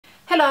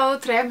Hello,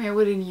 today I'm here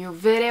with a new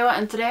video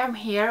and today I'm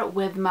here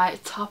with my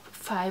top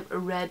 5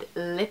 red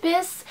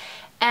lippies,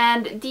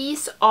 and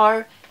these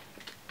are,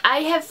 I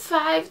have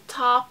 5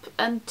 top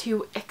and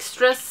 2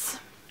 extras.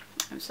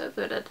 I'm so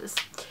good at this.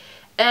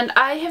 And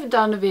I have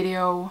done a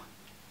video,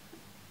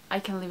 I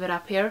can leave it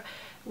up here,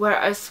 where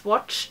I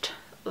swatched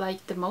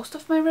like the most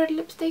of my red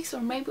lipsticks, or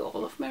maybe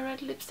all of my red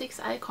lipsticks,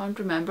 I can't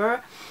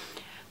remember.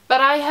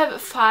 But I have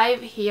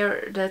 5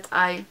 here that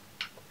I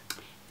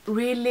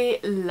really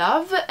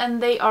love,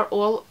 and they are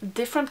all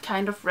different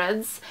kind of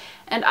reds,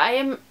 and I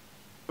am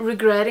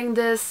regretting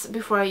this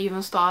before I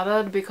even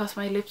started because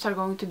my lips are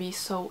going to be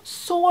so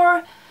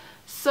sore.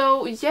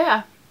 So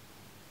yeah,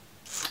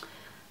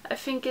 I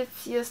think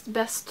it's just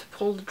best to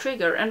pull the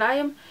trigger, and I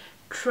am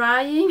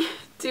trying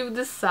to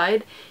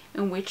decide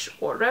in which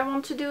order I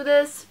want to do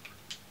this.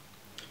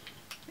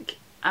 Okay,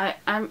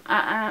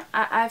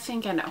 I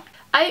think I know.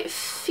 I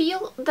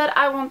feel that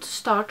I want to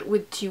start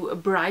with 2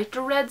 brighter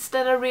reds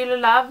that I really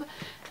love.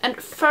 And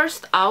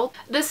first out,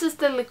 this is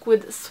the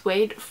Liquid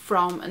Suede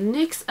from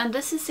NYX, and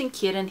this is in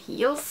Kitten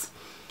Heels.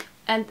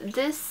 And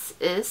this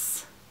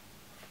is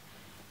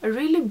a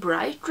really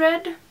bright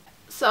red.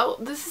 So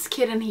this is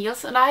Kitten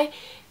Heels, and I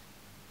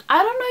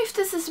don't know if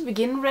this is a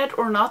begin red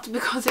or not,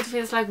 because it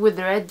feels like with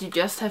red you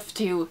just have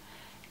to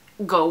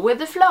go with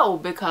the flow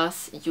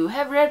because you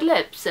have red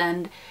lips,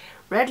 and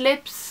red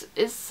lips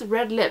is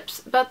red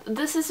lips. But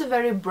this is a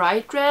very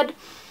bright red.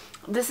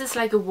 This is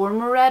like a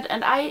warmer red,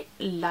 and I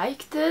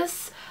like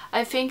this.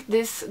 I think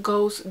this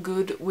goes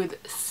good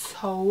with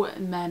so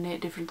many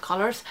different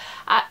colors.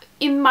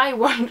 In my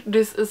world,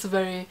 this is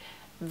very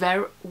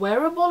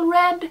wearable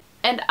red,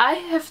 and I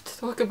have to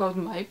talk about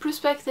my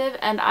perspective,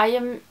 and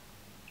I'm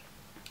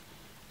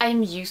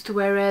used to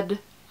wear red.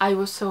 I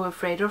was so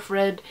afraid of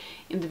red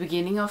in the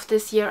beginning of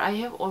this year. I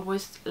have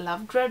always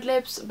loved red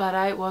lips, but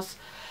I was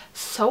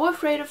so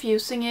afraid of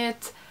using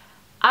it.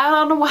 I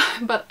don't know why,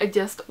 but I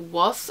just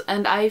was,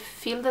 and I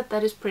feel that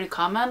that is pretty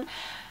common.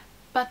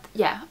 But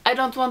yeah, I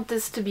don't want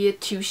this to be a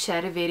too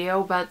shady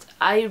video, but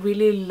I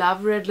really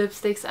love red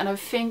lipsticks, and I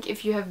think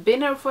if you have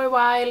been here for a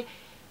while,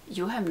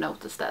 you have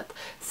noticed that.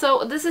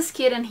 So this is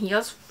Kitten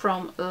Heels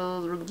from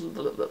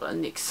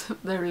NYX,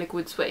 their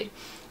Liquid Suede.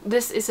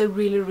 This is a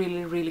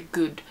really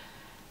good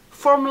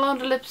formula on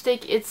the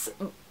lipstick. It's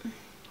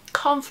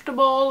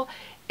comfortable,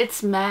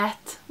 it's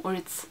matte, or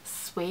it's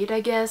suede,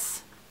 I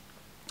guess.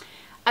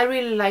 I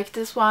really like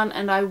this one,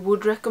 and I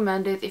would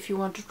recommend it if you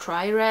want to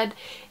try red.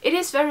 It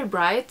is very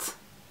bright,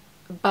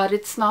 but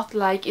it's not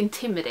like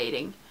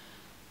intimidating.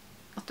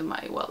 Not to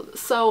my world.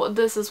 So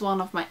this is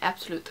one of my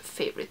absolute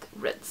favorite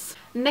reds.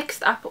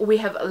 Next up we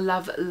have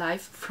Love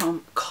Life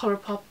from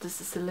Colourpop.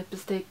 This is a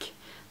lipstick.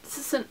 This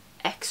is an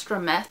extra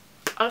matte.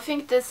 I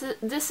think this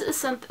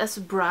isn't as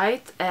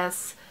bright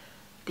as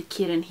the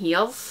Kitten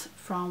Heels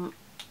from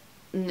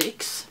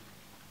NYX.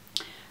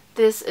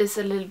 This is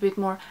a little bit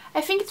more,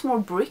 I think it's more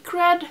brick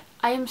red.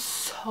 I am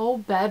so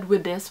bad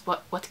with this,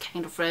 what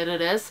kind of red it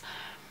is.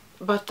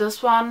 But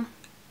this one,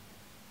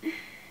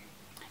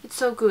 it's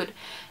so good.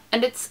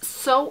 And it's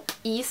so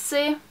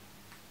easy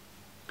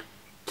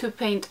to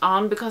paint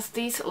on, because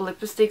these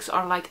lipsticks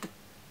are like the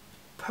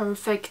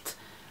perfect,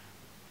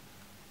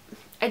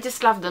 I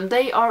just love them.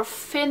 They are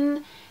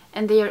thin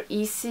and they are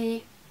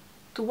easy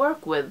to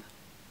work with.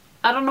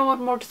 I don't know what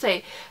more to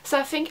say. So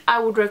I think I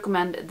would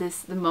recommend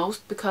this the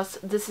most, because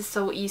this is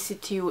so easy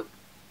to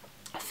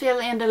fill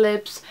in the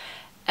lips,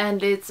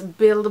 and it's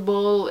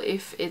buildable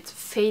if it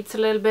fades a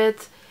little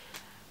bit,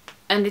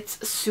 and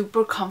it's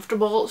super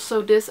comfortable.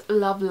 So this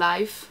Love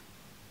Life,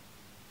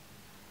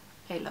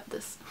 I love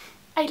this.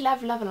 I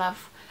love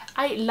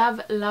I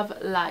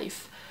love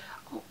Life.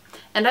 Oh.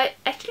 And I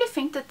actually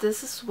think that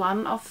this is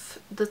one of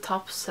the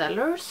top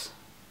sellers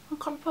on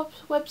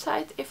Colourpop's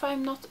website, if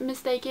I'm not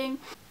mistaken.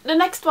 The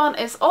next one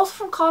is also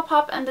from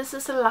Colourpop, and this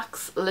is a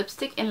Luxe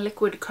lipstick in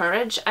Liquid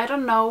Courage. I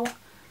don't know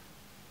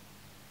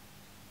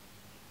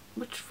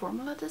which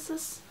formula this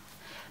is,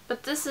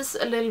 but this is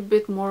a little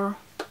bit more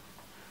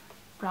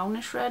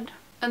brownish red.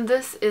 And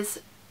this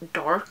is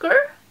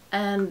darker,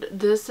 and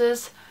this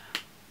is,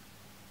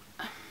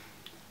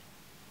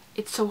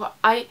 it's so,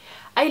 I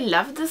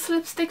love this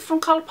lipstick from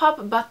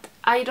Colourpop, but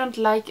I don't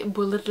like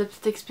bullet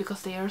lipsticks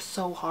because they are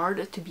so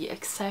hard to be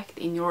exact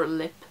in your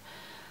lip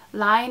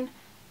line,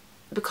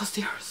 because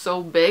they are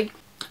so big.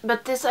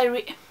 But this I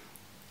really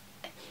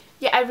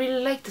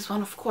like this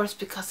one, of course,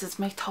 because it's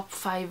my top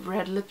 5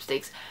 red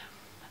lipsticks.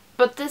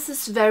 But this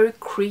is very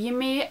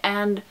creamy,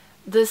 and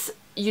this,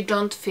 you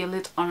don't feel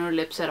it on your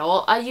lips at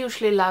all. I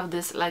usually love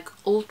this like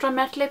ultra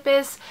matte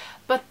lippies,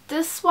 but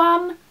this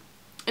one,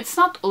 it's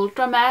not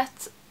ultra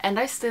matte, and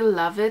I still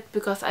love it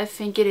because I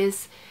think it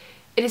is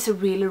a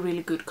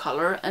really good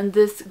color, and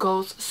this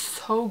goes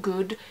so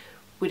good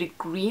with a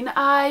green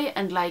eye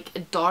and like a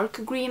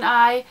dark green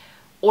eye.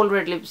 All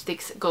red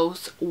lipsticks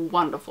goes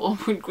wonderful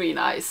with green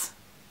eyes.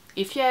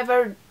 If you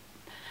ever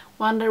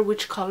wonder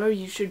which color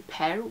you should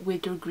pair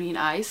with your green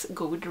eyes,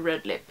 go with the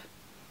red lip.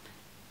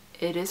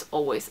 It is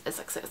always a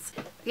success.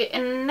 Okay,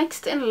 and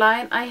next in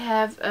line I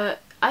have a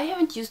I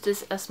haven't used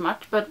this as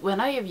much, but when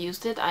I have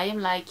used it I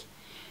am like,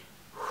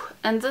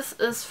 and this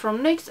is from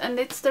NYX and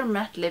it's their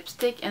matte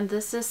lipstick, and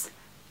this is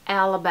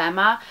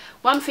Alabama.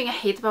 One thing I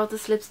hate about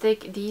this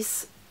lipstick,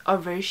 these are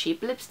very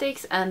cheap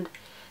lipsticks and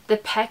the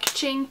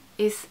packaging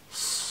is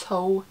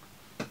so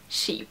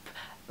cheap,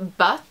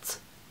 but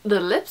the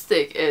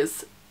lipstick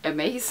is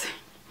amazing.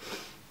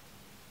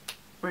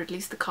 Or at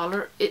least the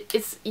color.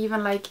 It's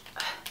even like,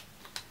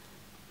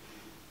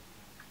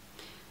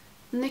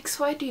 NYX,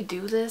 why do you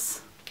do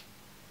this?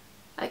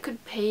 I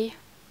could pay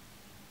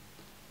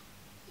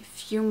a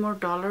few more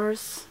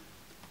dollars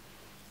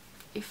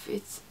if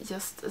it's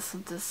just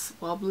isn't this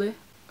wobbly.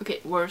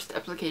 Okay, worst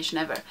application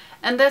ever.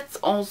 And that's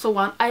also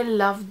one, I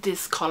love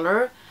this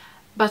color,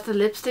 but the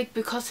lipstick,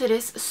 because it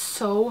is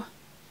so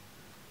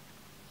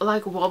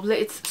like wobbly,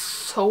 it's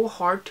so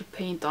hard to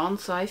paint on,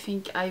 so I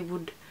think I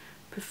would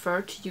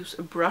prefer to use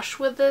a brush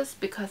with this,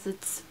 because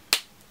it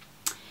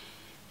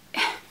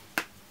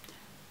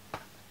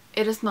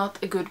is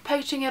not a good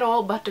packaging at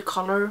all, but the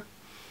color,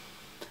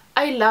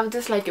 I love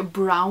this like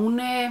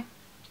browny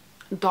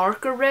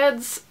darker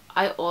reds.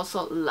 I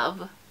also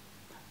love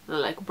the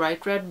like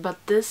bright red, but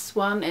this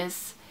one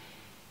is,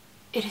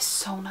 it is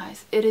so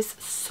nice. It is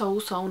so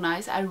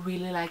nice. I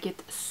really like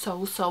it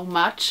so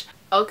much.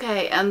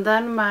 Okay, and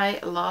then my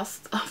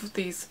last of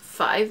these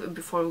 5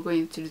 before we go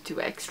into the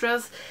 2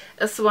 extras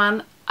is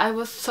one, I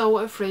was so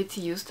afraid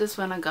to use this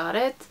when I got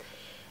it.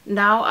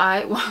 Now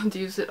I want to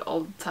use it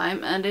all the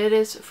time, and it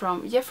is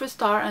from Jeffree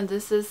Star, and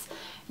this is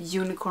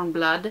Unicorn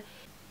Blood.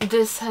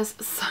 This has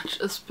such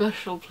a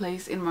special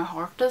place in my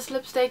heart, this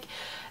lipstick.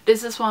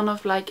 This is one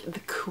of like the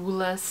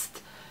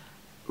coolest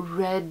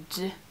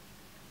red,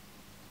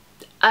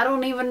 I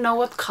don't even know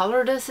what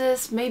color this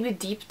is, maybe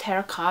deep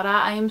terracotta.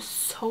 I am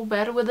so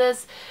bad with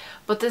this,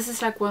 but this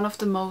is like one of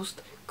the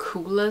most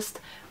coolest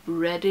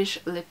reddish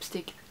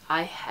lipstick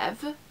I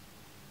have.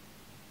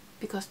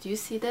 Because do you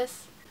see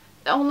this?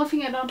 The only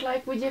thing I don't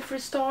like with Jeffree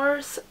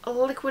Star's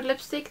liquid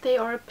lipstick, they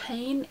are a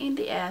pain in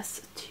the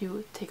ass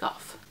to take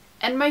off.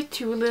 And my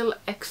 2 little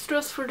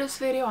extras for this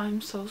video, I'm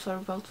so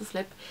sorry about this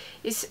lip,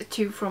 is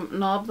 2 from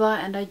Nabla,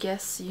 and I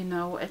guess you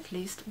know at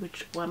least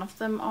which one of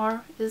them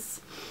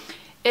is.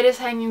 It is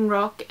Hanging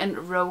Rock and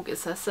Rogue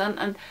Assassin,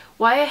 and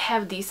why I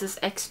have these as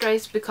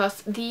extras,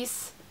 because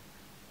these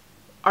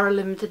are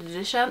limited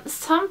edition.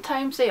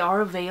 Sometimes they are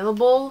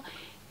available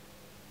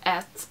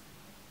at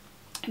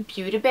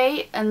Beaute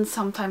Bay and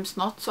sometimes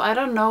not, so I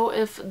don't know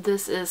if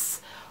this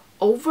is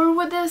over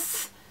with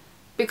this,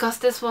 because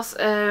this was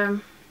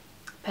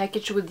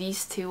packaged with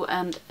these 2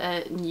 and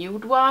a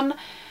nude one,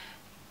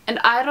 and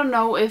I don't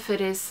know if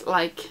it is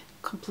like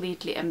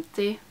completely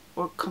empty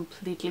or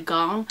completely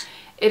gone.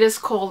 It is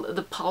called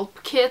the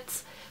Pulp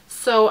Kit,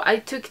 so I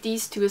took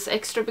these 2 as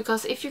extra,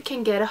 because if you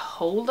can get a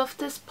hold of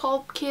this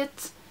Pulp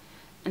Kit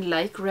and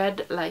like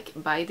red, like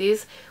buy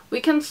these.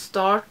 We can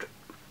start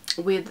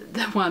with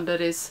the one that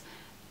is,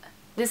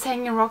 this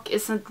Hanging Rock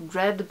isn't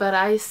red, but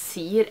I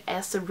see it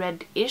as a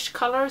red-ish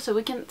color, so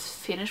we can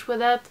finish with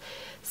that.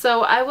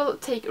 So I will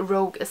take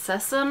Rogue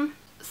Assassin.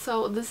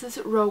 So this is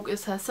Rogue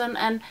Assassin,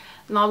 and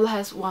Nabla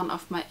has one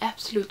of my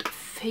absolute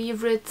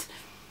favorite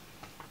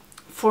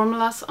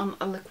formulas on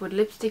a liquid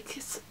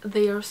lipsticks.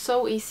 They are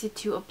so easy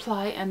to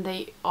apply, and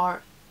they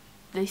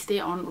stay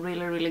on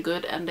really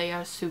good, and they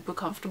are super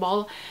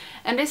comfortable.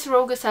 And this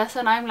Rogue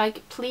Assassin, I'm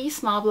like,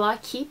 please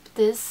Nabla, keep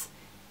this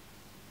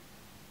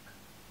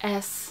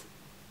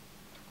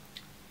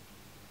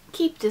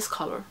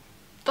color.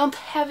 Don't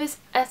have it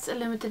as a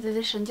limited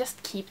edition,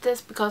 just keep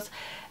this, because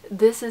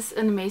this is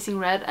an amazing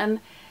red, and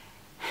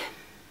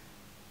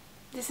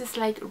this is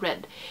like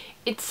red.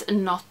 It's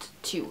not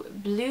too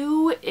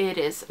blue, it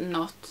is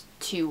not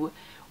too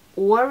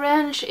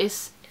orange,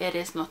 it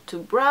is not too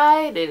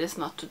bright, it is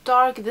not too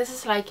dark. This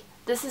is like,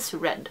 this is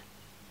red.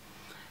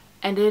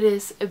 And it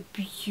is a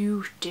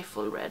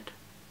beautiful red.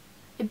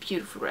 A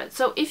beautiful red.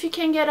 So if you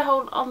can get a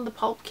hold on the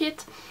Pulp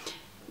Kit,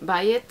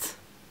 buy it.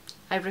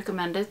 I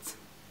recommend it.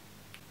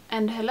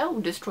 And hello,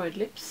 destroyed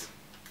lips.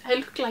 I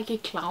look like a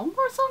clown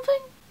or something.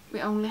 We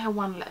only have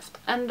one left.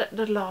 And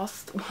the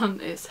last one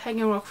is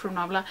Hanging Rock from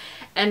Nabla.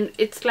 And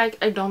it's like,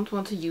 I don't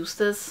want to use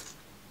this,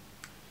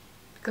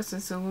 because I'm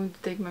soon going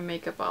to take my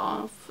makeup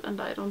off, and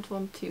I don't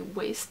want to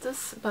waste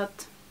this,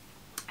 but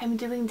I'm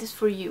doing this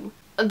for you.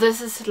 This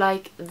is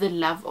like the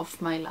love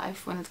of my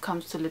life when it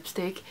comes to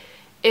lipstick.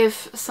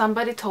 If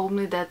somebody told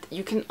me that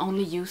you can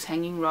only use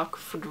Hanging Rock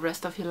for the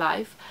rest of your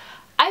life,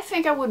 I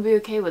think I would be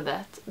okay with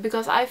that,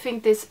 because I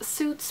think this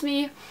suits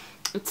me.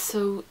 It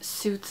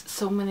suits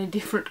so many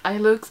different eye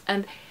looks,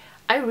 and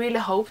I really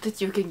hope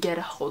that you can get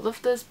a hold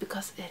of this,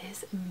 because it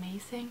is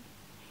amazing.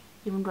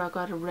 Even though I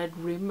got a red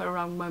rim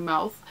around my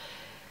mouth.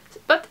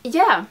 But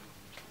yeah,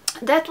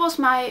 that was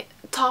my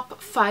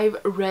top 5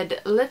 red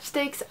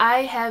lipsticks.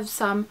 I have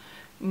some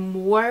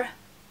more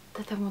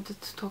that I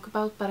wanted to talk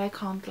about, but I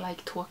can't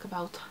like talk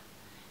about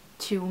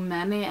too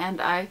many, and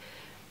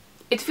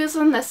it feels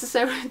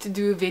unnecessary to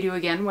do a video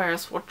again where I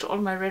swatch all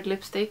my red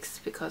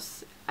lipsticks,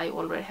 because I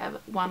already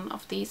have one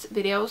of these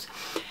videos.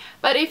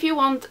 But if you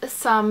want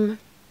some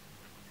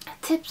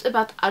tips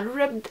about other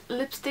red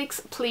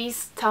lipsticks,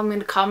 please tell me in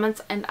the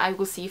comments and I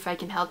will see if I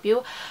can help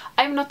you.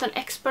 I'm not an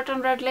expert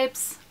on red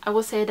lips, I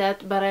will say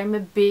that, but I'm a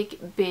big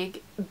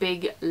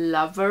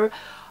lover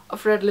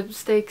of red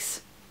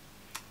lipsticks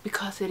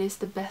because it is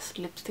the best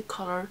lipstick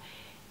color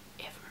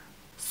ever.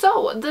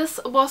 So this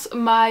was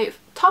my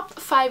top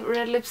 5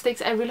 red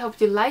lipsticks. I really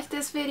hope you liked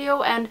this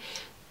video, and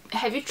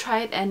have you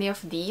tried any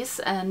of these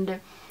and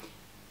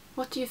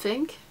what do you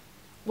think?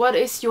 What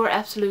is your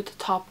absolute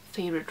top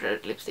favorite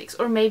red lipsticks?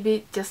 Or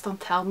maybe just don't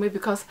tell me,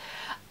 because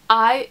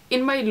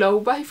in my low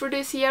buy for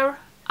this year,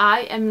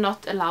 I am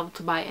not allowed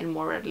to buy any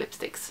more red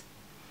lipsticks.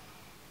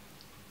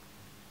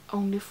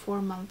 Only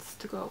 4 months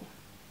to go.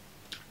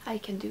 I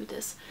can do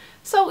this.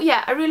 So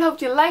yeah, I really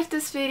hope you liked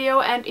this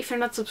video, and if you're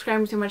not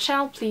subscribing to my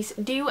channel, please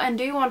do. And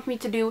do you want me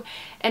to do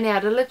any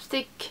other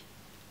lipstick?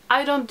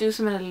 I don't do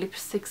so many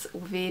lipsticks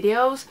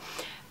videos,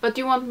 but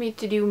do you want me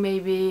to do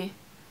maybe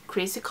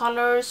crazy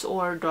colors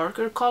or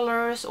darker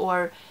colors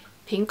or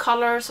pink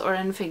colors or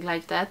anything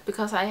like that?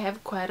 Because I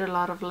have quite a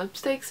lot of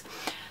lipsticks.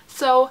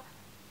 So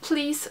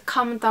please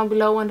comment down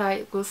below and I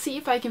will see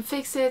if I can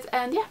fix it.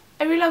 And yeah,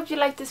 I really hope you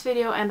liked this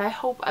video, and I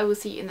hope I will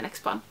see you in the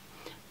next one.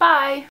 Bye!